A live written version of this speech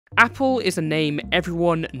Apple is a name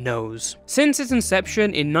everyone knows. Since its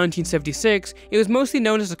inception in 1976, it was mostly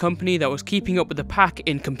known as a company that was keeping up with the pack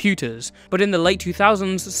in computers. But in the late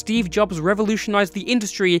 2000s, Steve Jobs revolutionized the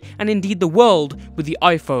industry and indeed the world with the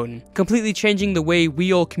iPhone, completely changing the way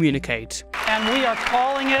we all communicate. And we are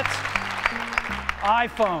calling it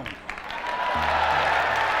iPhone.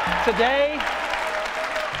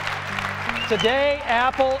 Today,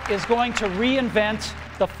 Apple is going to reinvent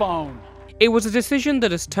the phone. It was a decision that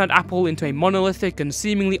has turned Apple into a monolithic and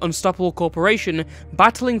seemingly unstoppable corporation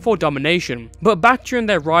battling for domination. But back during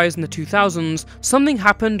their rise in the 2000s, something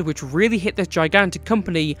happened which really hit this gigantic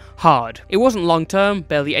company hard. It wasn't long term,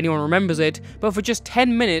 barely anyone remembers it, but for just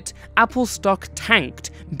 10 minutes, Apple's stock tanked.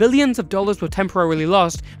 Billions of dollars were temporarily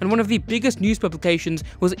lost, and one of the biggest news publications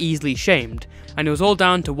was easily shamed. And it was all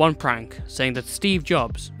down to one prank, saying that Steve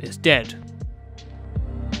Jobs is dead.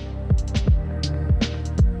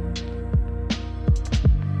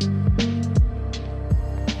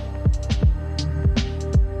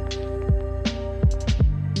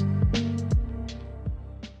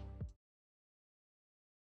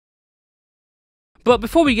 But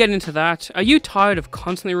before we get into that, are you tired of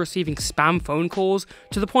constantly receiving spam phone calls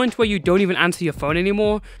to the point where you don't even answer your phone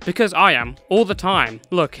anymore? Because I am, all the time.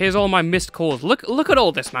 Look, here's all my missed calls. Look at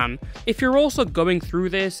all this, man. If you're also going through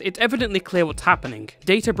this, it's evidently clear what's happening.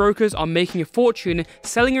 Data brokers are making a fortune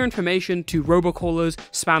selling your information to robocallers,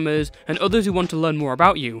 spammers, and others who want to learn more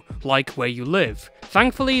about you, like where you live.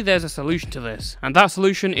 Thankfully, there's a solution to this, and that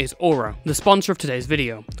solution is Aura, the sponsor of today's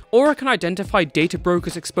video. Aura can identify data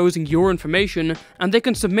brokers exposing your information, and they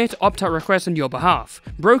can submit opt-out requests on your behalf.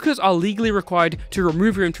 Brokers are legally required to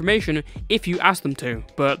remove your information if you ask them to,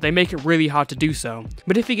 but they make it really hard to do so.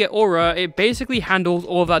 But if you get Aura, it basically handles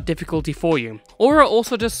all of that difficulty for you. Aura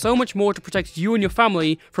also does so much more to protect you and your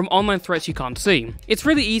family from online threats you can't see. It's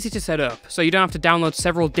really easy to set up, so you don't have to download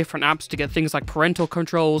several different apps to get things like parental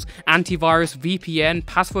controls, antivirus, VPN,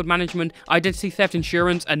 password management, identity theft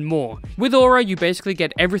insurance, and more. With Aura, you basically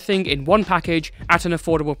get everything in one package at an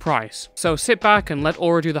affordable price. So sit back and let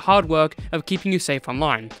Aura do the hard work of keeping you safe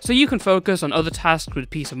online, so you can focus on other tasks with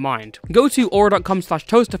peace of mind. Go to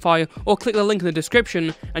aura.com/toastify or click the link in the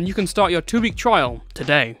description and you can start your 2-week trial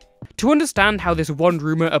today. To understand how this one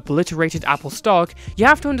rumor obliterated Apple's stock, you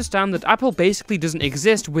have to understand that Apple basically doesn't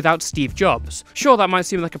exist without Steve Jobs. Sure, that might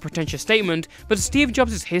seem like a pretentious statement, but Steve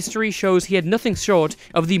Jobs' history shows he had nothing short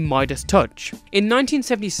of the Midas touch. In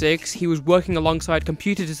 1976, he was working alongside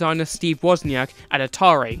computer designer Steve Wozniak at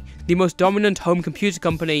Atari, the most dominant home computer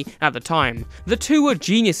company at the time. The two were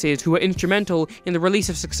geniuses who were instrumental in the release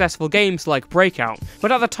of successful games like Breakout,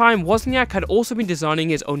 but at the time Wozniak had also been designing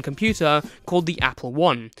his own computer called the Apple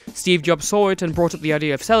I. Steve Jobs saw it and brought up the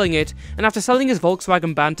idea of selling it, and after selling his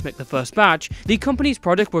Volkswagen band to make the first batch, the company's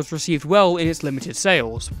product was received well in its limited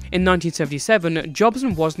sales. In 1977, Jobs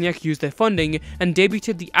and Wozniak used their funding and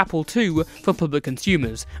debuted the Apple II for public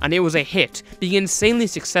consumers, and it was a hit, being insanely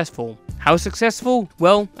successful. How successful?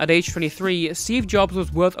 Well, at age 23, Steve Jobs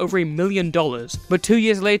was worth over $1 million, but 2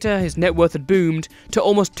 years later his net worth had boomed to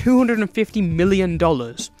almost $250 million.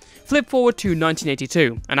 Flip forward to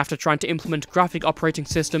 1982, and after trying to implement graphic operating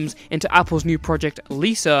systems into Apple's new project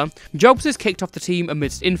Lisa, Jobs is kicked off the team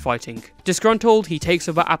amidst infighting. Disgruntled, he takes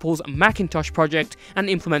over Apple's Macintosh project and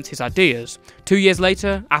implements his ideas. 2 years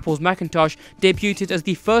later, Apple's Macintosh debuted as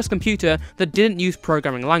the first computer that didn't use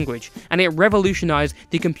programming language, and it revolutionized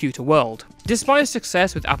the computer world. Despite his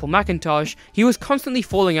success with Apple Macintosh, he was constantly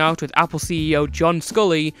falling out with Apple CEO John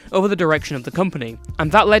Sculley over the direction of the company,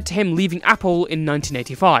 and that led to him leaving Apple in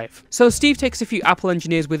 1985. So Steve takes a few Apple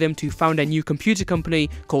engineers with him to found a new computer company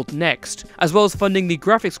called Next, as well as funding the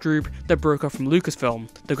graphics group that broke off from Lucasfilm.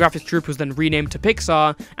 The graphics group was then renamed to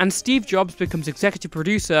Pixar, and Steve Jobs becomes executive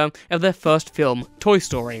producer of their first film, Toy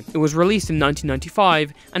Story. It was released in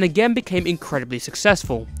 1995, and again became incredibly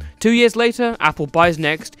successful. 2 years later, Apple buys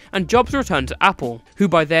Next, and Jobs returns to Apple, who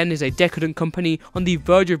by then is a decadent company on the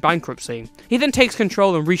verge of bankruptcy. He then takes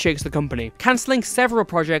control and reshapes the company, cancelling several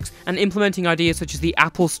projects and implementing ideas such as the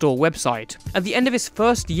Apple Store website. At the end of his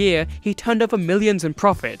first year, he turned over millions in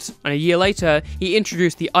profits, and a year later, he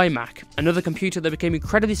introduced the iMac, another computer that became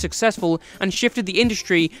incredibly successful and shifted the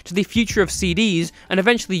industry to the future of CDs and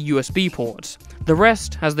eventually USB ports. The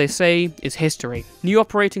rest, as they say, is history. New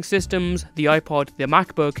operating systems, the iPod, the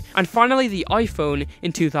MacBook, and finally the iPhone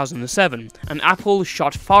in 2007, and Apple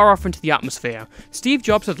shot far off into the atmosphere. Steve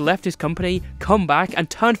Jobs had left his company, come back, and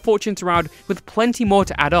turned fortunes around with plenty more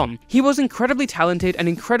to add on. He was incredibly talented and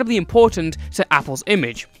incredibly important to Apple's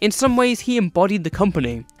image. In some ways, he embodied the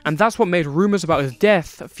company, and that's what made rumours about his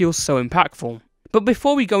death feel so impactful. But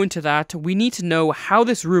before we go into that, we need to know how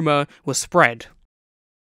this rumour was spread.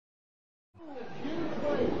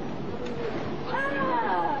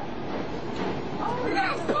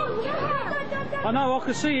 I know, I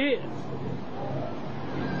can see it.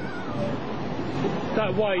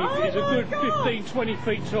 That wave is a good 15, 20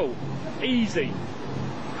 feet tall. Easy.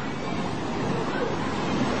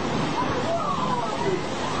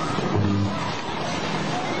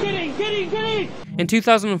 Get in! In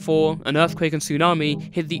 2004, an earthquake and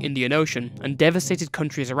tsunami hit the Indian Ocean and devastated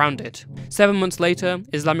countries around it. 7 months later,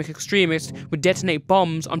 Islamic extremists would detonate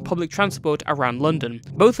bombs on public transport around London.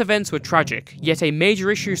 Both events were tragic, yet a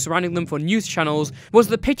major issue surrounding them for news channels was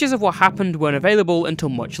that pictures of what happened weren't available until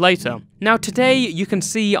much later. Now today, you can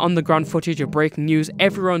see on-the-ground footage of breaking news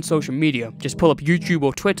everywhere on social media. Just pull up YouTube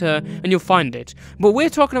or Twitter and you'll find it. But we're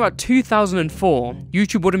talking about 2004.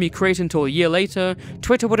 YouTube wouldn't be created until a year later,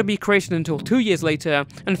 Twitter wouldn't be created until 2 years later,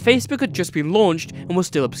 and Facebook had just been launched and was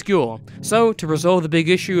still obscure. So, to resolve the big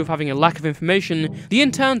issue of having a lack of information, the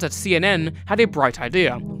interns at CNN had a bright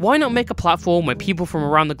idea. Why not make a platform where people from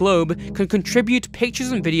around the globe can contribute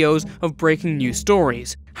pictures and videos of breaking news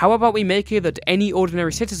stories? How about we make it that any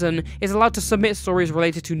ordinary citizen is allowed to submit stories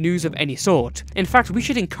related to news of any sort? In fact, we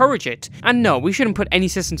should encourage it. And no, we shouldn't put any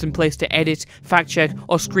systems in place to edit, fact check,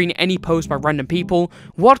 or screen any post by random people.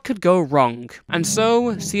 What could go wrong? And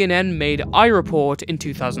so, CNN made iReport in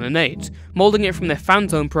 2008, molding it from their fan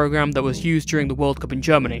zone program that was used during the World Cup in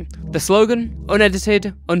Germany. The slogan?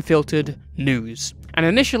 Unedited, unfiltered news. And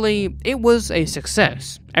initially, it was a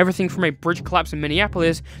success. Everything from a bridge collapse in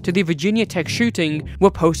Minneapolis to the Virginia Tech shooting were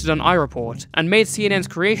posted on iReport, and made CNN's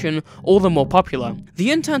creation all the more popular.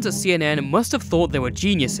 The interns at CNN must have thought they were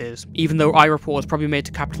geniuses, even though iReport was probably made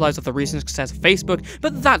to capitalize off the recent success of Facebook,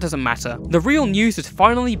 but that doesn't matter. The real news is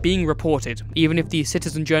finally being reported, even if these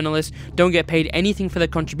citizen journalists don't get paid anything for their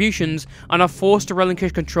contributions and are forced to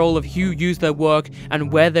relinquish control of who used their work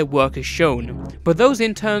and where their work is shown. But those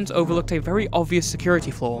interns overlooked a very obvious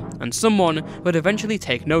security flaw, and someone would eventually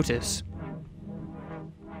take notice.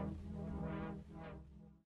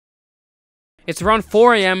 It's around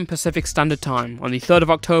 4 AM Pacific Standard Time on the 3rd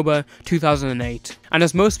of October 2008, and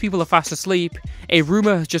as most people are fast asleep, a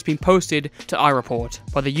rumour has just been posted to iReport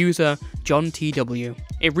by the user johntw.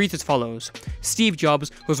 It reads as follows: Steve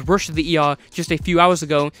Jobs was rushed to the ER just a few hours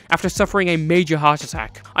ago after suffering a major heart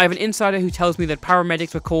attack. I have an insider who tells me that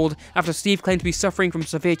paramedics were called after Steve claimed to be suffering from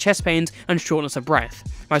severe chest pains and shortness of breath.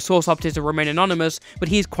 My source opted to remain anonymous, but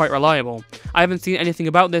he is quite reliable. I haven't seen anything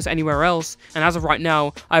about this anywhere else, and as of right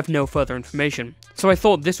now, I have no further information. So I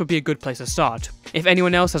thought this would be a good place to start. If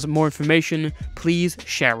anyone else has more information, please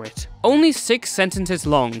share it. Only 6 sentences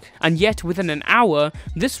long, and yet within an hour,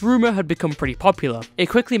 this rumour had become pretty popular. It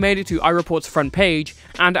quickly made it to iReport's front page,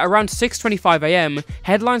 and around 6:25 AM,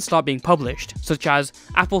 headlines start being published, such as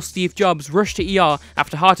Apple Steve Jobs rushed to ER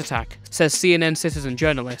after heart attack, says CNN citizen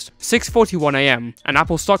journalist. 6:41 AM, and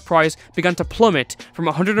Apple stock price began to plummet from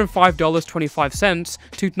 $105.25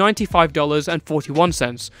 to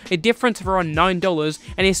 $95.41, a difference of around $9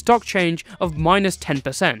 and a stock change of minus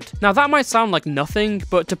 10%. Now that might sound like nothing,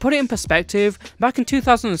 but to put it in perspective, back in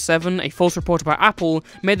 2007, a false report about Apple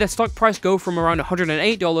made their stock price go from around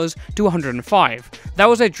 $108 to $105. That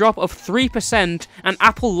was a drop of 3%, and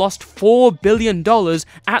Apple lost $4 billion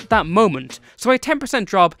at that moment, so a 10%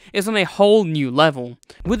 drop is on a whole new level.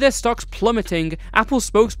 With their stocks plummeting, Apple's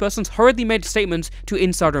spokespersons hurriedly made statements to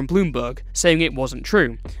Insider and Bloomberg, saying it wasn't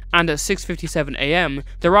true, and at 6:57 AM,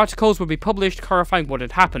 their articles would be published clarifying what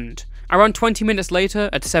had happened. Around 20 minutes later,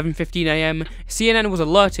 at 7:15 AM, CNN was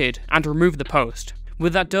alerted and removed the post.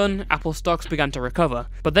 With that done, Apple stocks began to recover,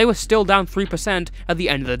 but they were still down 3% at the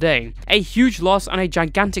end of the day. A huge loss and a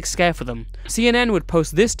gigantic scare for them. CNN would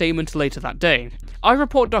post this statement later that day.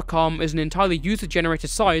 iReport.com is an entirely user-generated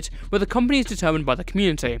site where the company is determined by the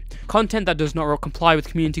community. Content that does not comply with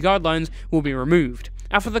community guidelines will be removed.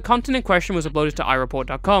 After the content in question was uploaded to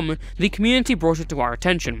iReport.com, the community brought it to our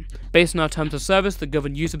attention. Based on our terms of service that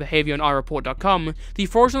govern user behavior on iReport.com, the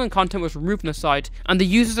fraudulent content was removed from the site and the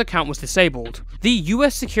user's account was disabled. The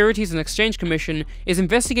US Securities and Exchange Commission is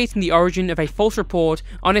investigating the origin of a false report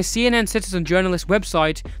on a CNN citizen journalist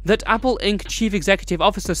website that Apple Inc. Chief Executive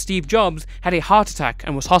Officer Steve Jobs had a heart attack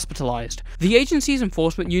and was hospitalized. The agency's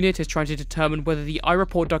enforcement unit is trying to determine whether the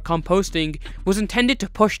iReport.com posting was intended to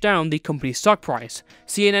push down the company's stock price.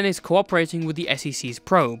 CNN is cooperating with the SEC's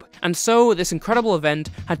probe, and so this incredible event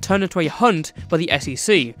had turned into a hunt by the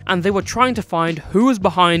SEC, and they were trying to find who was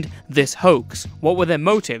behind this hoax. What were their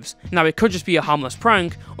motives? Now it could just be a harmless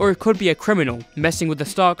prank, or it could be a criminal, messing with the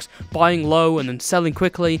stocks, buying low and then selling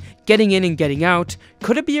quickly, getting in and getting out.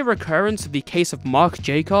 Could it be a recurrence of the case of Mark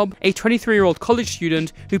Jacob, a 23-year-old college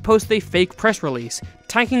student who posted a fake press release,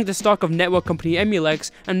 tanking the stock of network company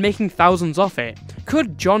Emulex and making thousands off it?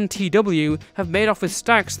 Could johntw have made off with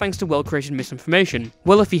stacks thanks to well-created misinformation?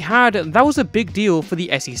 Well, if he had, that was a big deal for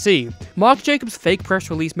the SEC. Mark Jacobs' fake press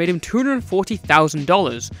release made him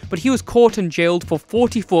 $240,000, but he was caught and jailed for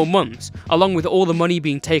 44 months, along with all the money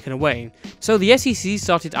being taken away. So the SEC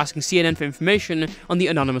started asking CNN for information on the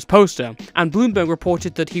anonymous poster, and Bloomberg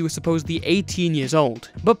reported that he was supposedly 18 years old.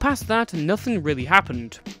 But past that, nothing really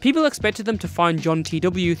happened. People expected them to find johntw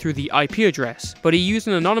through the IP address, but he used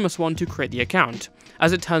an anonymous one to create the account.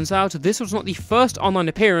 As it turns out, this was not the first online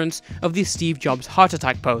appearance of the Steve Jobs heart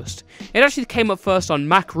attack post. It actually came up first on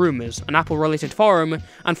Mac Rumours, an Apple-related forum,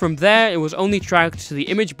 and from there it was only tracked to the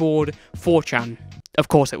image board 4chan. Of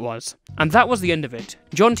course it was. And that was the end of it.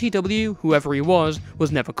 johntw, whoever he was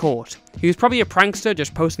never caught. He was probably a prankster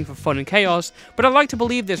just posting for fun and chaos, but I'd like to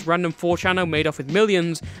believe this random 4chaner made off with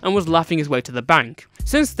millions and was laughing his way to the bank.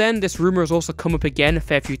 Since then, this rumour has also come up again a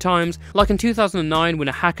fair few times, like in 2009 when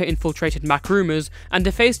a hacker infiltrated Mac Rumours and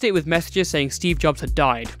defaced it with messages saying Steve Jobs had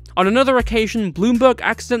died. On another occasion, Bloomberg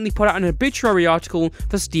accidentally put out an obituary article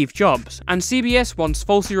for Steve Jobs, and CBS once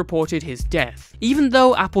falsely reported his death. Even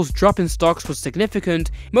though Apple's drop in stocks was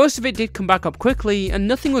significant, most of it did come back up quickly, and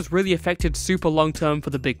nothing was really affected super long term for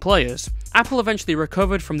the big players. Apple eventually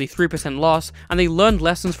recovered from the 3% loss, and they learned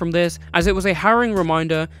lessons from this, as it was a harrowing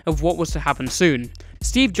reminder of what was to happen soon.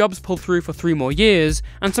 Steve Jobs pulled through for 3 more years,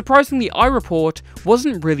 and surprisingly iReport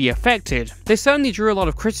wasn't really affected. They certainly drew a lot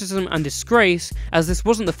of criticism and disgrace, as this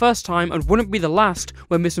wasn't the first time and wouldn't be the last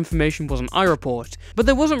where misinformation was on iReport, but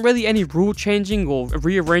there wasn't really any rule changing or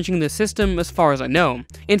rearranging the system as far as I know.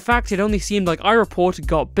 In fact, it only seemed like iReport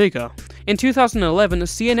got bigger. In 2011,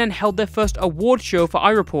 CNN held their first award show for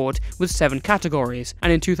iReport with 7 categories,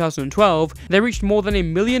 and in 2012, they reached more than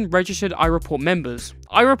 1 million registered iReport members.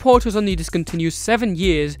 iReport was only discontinued 7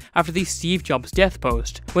 years after the Steve Jobs death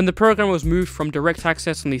post, when the program was moved from direct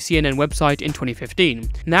access on the CNN website in 2015.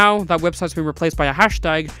 Now, that website's been replaced by a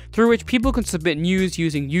hashtag through which people can submit news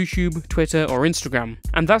using YouTube, Twitter, or Instagram.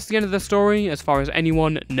 And that's the end of the story as far as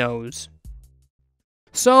anyone knows.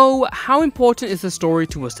 So, how important is the story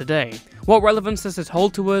to us today? What relevance does this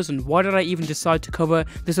hold to us, and why did I even decide to cover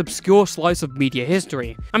this obscure slice of media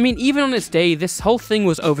history? I mean, even on its day, this whole thing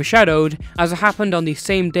was overshadowed, as it happened on the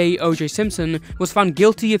same day O.J. Simpson was found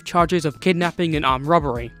guilty of charges of kidnapping and armed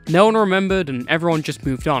robbery. No one remembered, and everyone just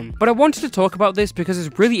moved on. But I wanted to talk about this because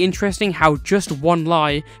it's really interesting how just one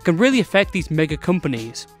lie can really affect these mega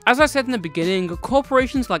companies. As I said in the beginning,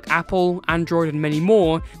 corporations like Apple, Android, and many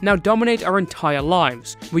more now dominate our entire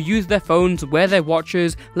lives. We use their phones, wear their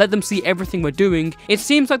watches, let them see everything we're doing. It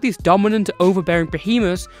seems like these dominant, overbearing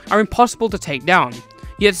behemoths are impossible to take down.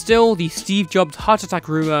 Yet still, the Steve Jobs heart attack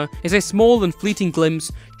rumour is a small and fleeting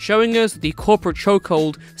glimpse, showing us that the corporate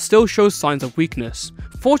chokehold still shows signs of weakness.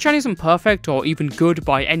 4chan isn't perfect or even good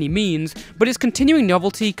by any means, but its continuing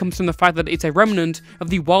novelty comes from the fact that it's a remnant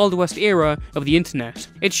of the Wild West era of the internet.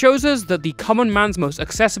 It shows us that the common man's most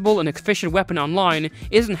accessible and efficient weapon online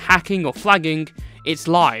isn't hacking or flagging, it's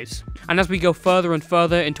lies. And as we go further and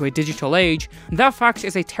further into a digital age, that fact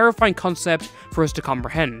is a terrifying concept for us to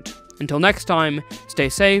comprehend. Until next time, stay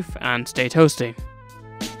safe and stay toasty.